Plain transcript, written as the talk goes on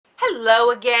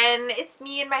Hello again, it's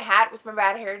me in my hat with my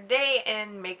bad hair today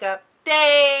and makeup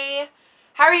day.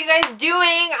 How are you guys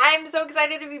doing? I'm so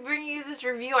excited to be bringing you this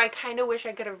review. I kind of wish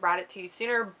I could have brought it to you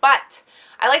sooner, but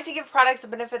I like to give products the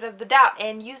benefit of the doubt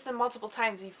and use them multiple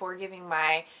times before giving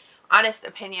my honest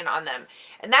opinion on them.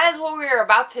 And that is what we're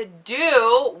about to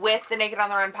do with the Naked on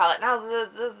the Run palette. Now,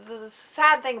 the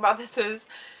sad thing about this is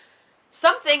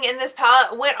something in this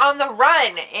palette went on the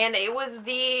run, and it was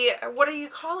the, what do you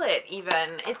call it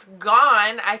even? It's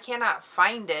gone. I cannot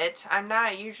find it. I'm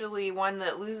not usually one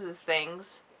that loses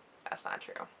things. That's not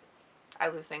true. I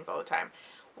lose things all the time.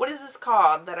 What is this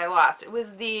called that I lost? It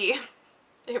was the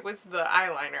it was the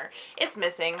eyeliner. It's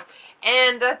missing,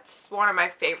 and that's one of my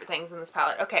favorite things in this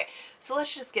palette. Okay, so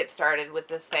let's just get started with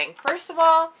this thing. First of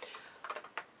all,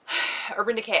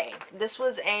 Urban Decay. This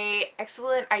was a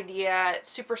excellent idea,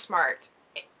 super smart.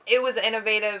 It was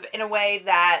innovative in a way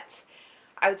that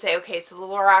I would say, okay, so the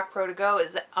Lorac Pro To Go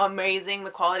is amazing. The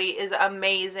quality is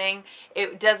amazing.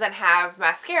 It doesn't have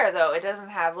mascara though. It doesn't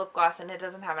have lip gloss, and it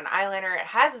doesn't have an eyeliner. It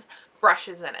has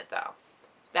brushes in it though.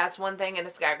 That's one thing, and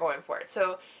it's got going for it.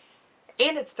 So,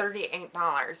 and it's $38.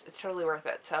 It's totally worth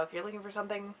it. So if you're looking for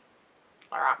something,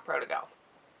 Lorac Pro To Go.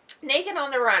 Naked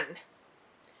on the Run.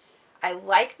 I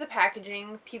like the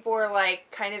packaging. People were like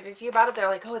kind of iffy about it. They're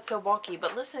like, oh, it's so bulky.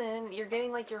 But listen, you're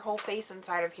getting like your whole face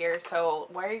inside of here. So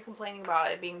why are you complaining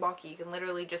about it being bulky? You can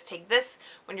literally just take this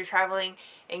when you're traveling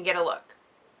and get a look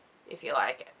if you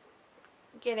like it.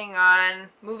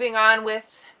 Moving on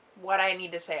with what I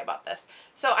need to say about this.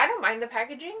 So I don't mind the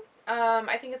packaging.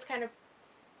 I think it's kind of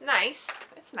nice.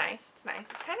 It's nice. It's nice.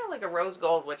 It's kind of like a rose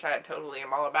gold, which I totally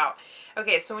am all about.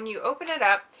 Okay, so when you open it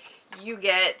up, you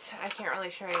get, I can't really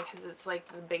show you because it's like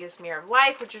the biggest mirror of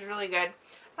life, which is really good. I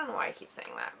don't know why I keep saying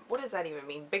that. What does that even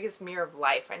mean? Biggest mirror of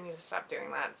life. I need to stop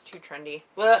doing that. It's too trendy.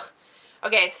 Ugh.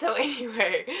 Okay, so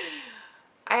anyway,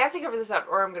 I have to cover this up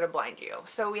or I'm going to blind you.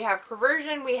 So we have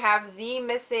Perversion, we have the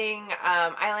missing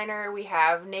eyeliner, we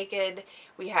have Naked,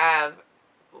 we have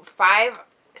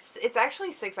it's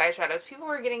actually 6 eyeshadows. People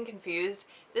were getting confused.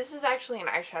 This is actually an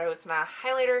eyeshadow. It's not a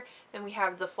highlighter. Then we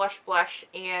have the Flush Blush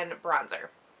and Bronzer.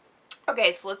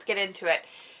 Okay, so let's get into it.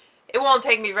 It won't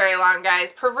take me very long,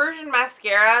 guys. Perversion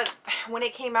mascara, when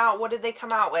it came out, what did they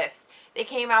come out with? They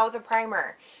came out with a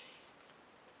primer.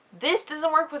 This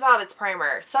doesn't work without its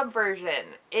primer. Subversion.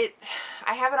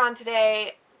 I have it on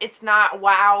today. It's not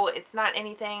wow. It's not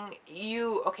anything.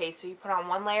 Okay, so you put on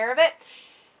one layer of it.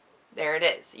 There it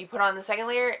is. You put on the second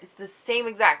layer. It's the same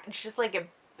exact. It's just like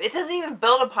it doesn't even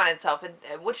build upon itself,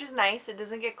 which is nice. It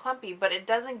doesn't get clumpy, but it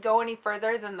doesn't go any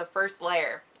further than the first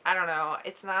layer. I don't know.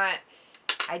 It's not,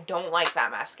 I don't like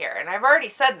that mascara. And I've already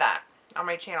said that on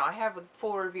my channel. I have a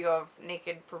full review of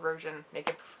Naked Perversion.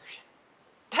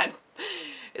 That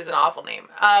is an awful name.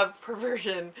 Of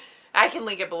Perversion. I can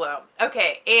link it below.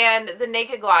 Okay, and the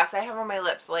Naked Gloss I have on my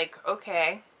lips. Like,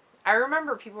 okay. I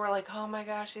remember people were like, oh my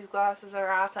gosh, these glosses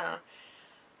are awesome.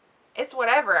 It's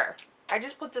whatever. I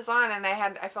just put this on and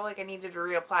I felt like I needed to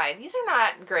reapply. These are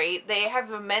not great. They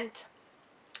have a mint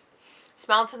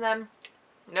smell to them.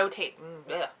 No taste.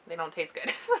 They don't taste good.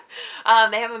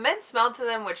 They have a mint smell to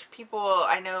them, which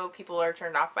I know people are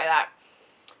turned off by that.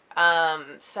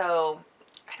 So,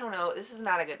 I don't know. This is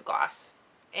not a good gloss.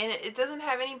 And it doesn't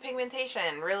have any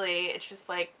pigmentation, really. It's just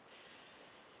like,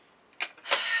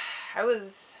 I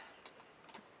was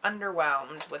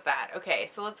underwhelmed with that. Okay,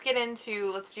 so let's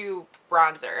do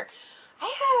bronzer.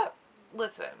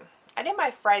 Listen, I did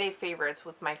my Friday favorites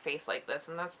with my face like this,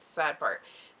 and that's the sad part.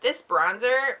 This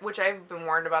bronzer, which I've been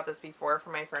warned about this before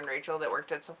from my friend Rachel that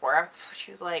worked at Sephora,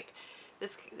 she was like,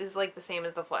 this is like the same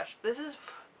as the Flush. This is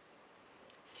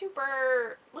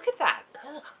super, look at that.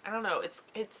 Ugh, I don't know, it's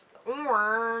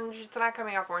orange. It's not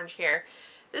coming off orange here.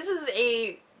 This is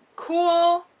a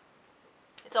cool,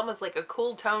 it's almost like a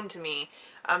cool tone to me.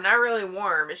 Not really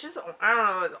warm. It's just, I don't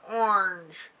know,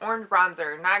 it's orange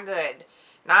bronzer. Not good.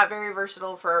 Not very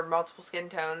versatile for multiple skin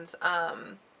tones.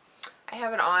 I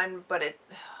have it on, but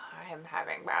I am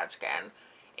having bad skin.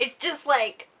 It's just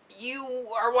like you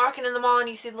are walking in the mall and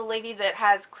you see the lady that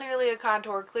has clearly a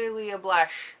contour, clearly a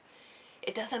blush.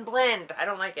 It doesn't blend. I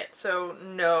don't like it. So,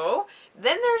 no.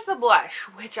 Then there's the blush,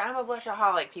 which I'm a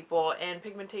blushaholic, people, and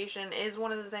pigmentation is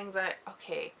one of the things that,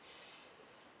 okay,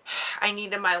 I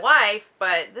need in my life,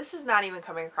 but this is not even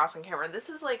coming across on camera. This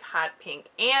is like hot pink,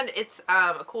 and it's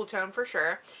a cool tone for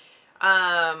sure,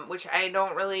 which I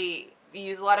don't really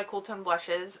use a lot of cool tone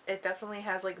blushes. It definitely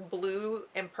has like blue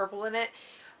and purple in it.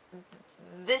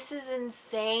 This is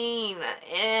insane,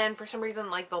 and for some reason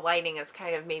like the lighting is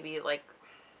kind of maybe like,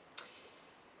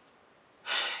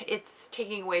 it's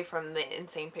taking away from the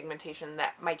insane pigmentation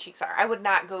that my cheeks are. I would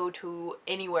not go to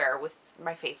anywhere with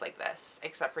my face like this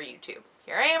except for YouTube.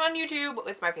 Here I am on YouTube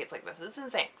with my face like this. It's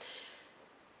insane.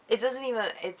 It doesn't even,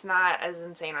 it's not as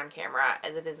insane on camera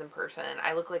as it is in person.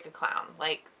 I look like a clown.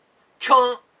 Like,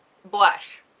 chunk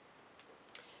blush.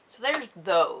 So there's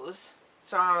those.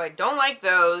 So I don't like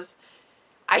those.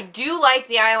 I do like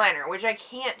the eyeliner, which I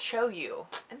can't show you.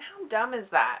 And how dumb is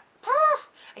that?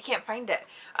 I can't find it.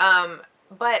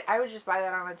 But I would just buy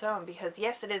that on its own because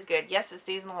yes, it is good. Yes, it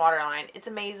stays in the waterline. It's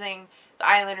amazing. The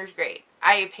eyeliner's great.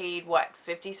 I paid, what,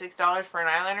 $56 for an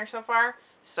eyeliner so far?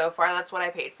 So far, that's what I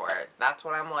paid for it. That's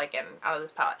what I'm liking out of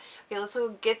this palette. Okay, let's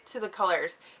get to the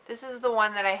colors. This is the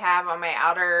one that I have on my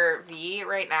outer V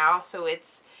right now. So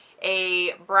it's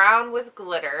a brown with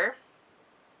glitter.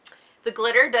 The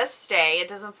glitter does stay. It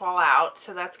doesn't fall out.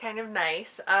 So that's kind of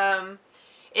nice.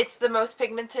 It's the most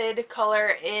pigmented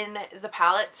color in the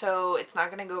palette. So it's not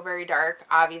going to go very dark.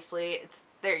 Obviously, it's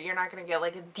there. You're not going to get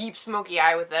like a deep smoky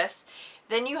eye with this.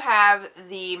 Then you have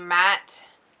the matte,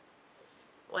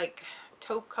 like,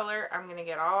 taupe color. I'm gonna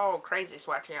get all crazy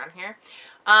swatchy on here.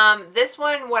 This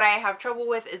one, what I have trouble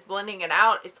with is blending it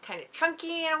out. It's kind of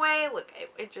chunky in a way. Look,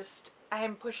 it just, I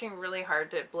am pushing really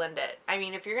hard to blend it. I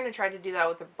mean, if you're gonna try to do that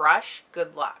with a brush,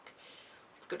 good luck.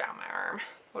 Let's go down my arm.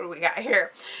 What do we got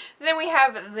here? Then we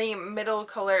have the middle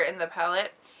color in the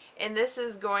palette, and this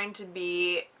is going to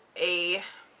be a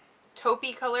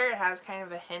taupey color. It has kind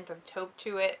of a hint of taupe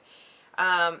to it.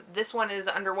 This one is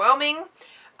underwhelming.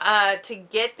 To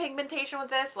get pigmentation with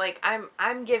this, like,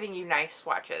 I'm giving you nice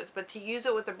swatches, but to use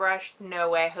it with a brush, no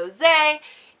way, Jose.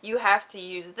 You have to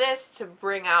use this to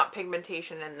bring out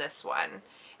pigmentation in this one.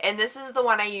 And this is the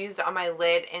one I used on my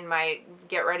lid in my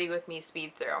Get Ready With Me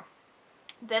speed through.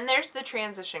 Then there's the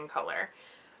transition color.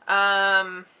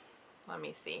 Let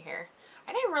me see here.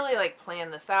 I didn't really like plan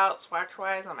this out swatch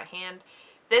wise on my hand.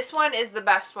 This one is the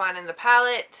best one in the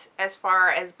palette as far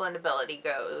as blendability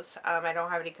goes. I don't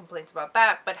have any complaints about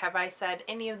that, but have I said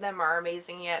any of them are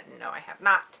amazing yet? No, I have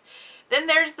not. Then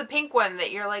there's the pink one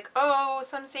that you're like, oh,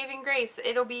 some saving grace.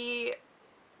 It'll be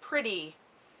pretty.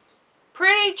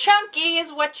 Pretty chunky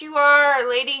is what you are,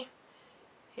 lady.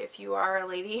 If you are a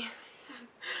lady.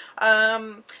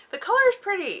 The color is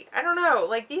pretty. I don't know.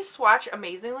 Like, these swatch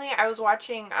amazingly. I was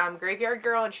watching Graveyard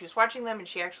Girl, and she was watching them, and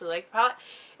she actually liked the palette.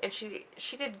 And she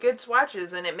did good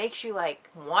swatches, and it makes you, like,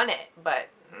 want it. But,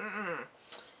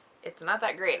 it's not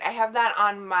that great. I have that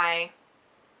on my...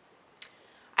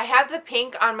 I have the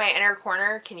pink on my inner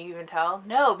corner. Can you even tell?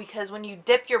 No, because when you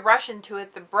dip your brush into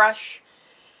it, the brush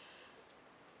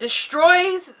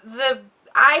destroys the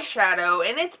eyeshadow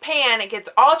in its pan. It gets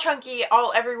all chunky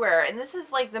all everywhere. And this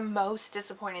is, like, the most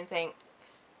disappointing thing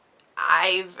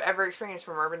I've ever experienced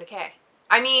from Urban Decay.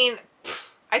 I mean...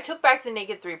 I took back the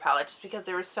Naked 3 palette just because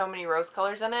there were so many rose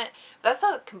colors in it. That's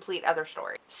a complete other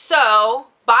story. So,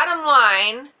 bottom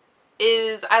line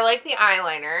is I like the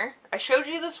eyeliner. I showed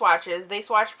you the swatches. They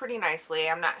swatch pretty nicely.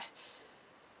 I'm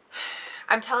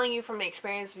telling you from the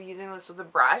experience of using this with a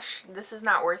brush, this is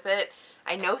not worth it.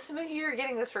 I know some of you are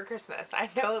getting this for Christmas. I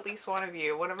know at least one of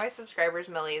you. One of my subscribers,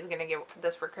 Millie, is going to get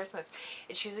this for Christmas.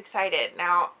 And she's excited.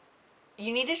 Now,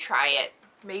 you need to try it.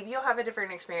 Maybe you'll have a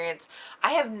different experience.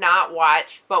 I have not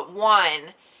watched but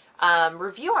one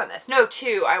review on this. No,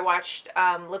 two. I watched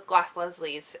Lip Gloss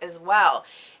Leslie's as well.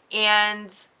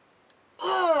 And,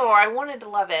 oh, I wanted to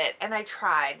love it. And I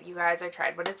tried. You guys, I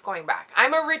tried. But it's going back.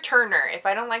 I'm a returner. If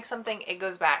I don't like something, it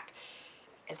goes back.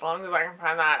 As long as I can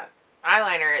find that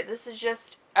eyeliner. This is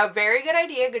just a very good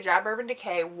idea. Good job, Urban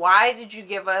Decay. Why did you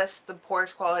give us the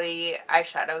poorest quality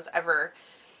eyeshadows ever?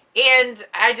 And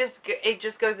it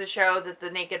just goes to show that the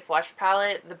Naked Flush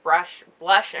palette, the blush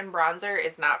and bronzer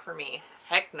is not for me.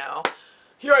 Heck no.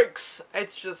 Yikes.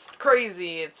 It's just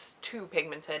crazy. It's too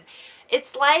pigmented.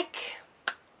 It's like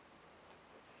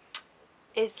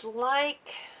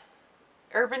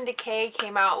Urban Decay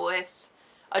came out with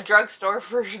a drugstore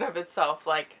version of itself,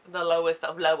 like the lowest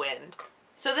of low end.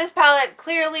 So this palette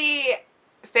clearly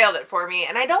failed it for me,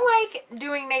 and I don't like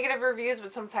doing negative reviews,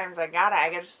 but sometimes I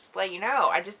gotta just let you know.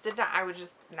 I was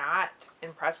just not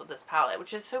impressed with this palette,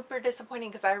 which is super disappointing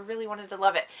because I really wanted to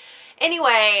love it.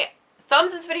 Anyway,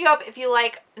 thumbs this video up if you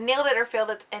like nailed it or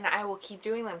failed it, and I will keep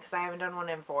doing them because I haven't done one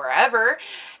in forever.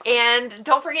 And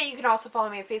don't forget, you can also follow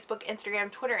me on Facebook,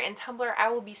 Instagram, Twitter, and Tumblr. I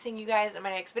will be seeing you guys in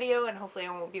my next video, and hopefully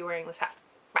I won't be wearing this hat.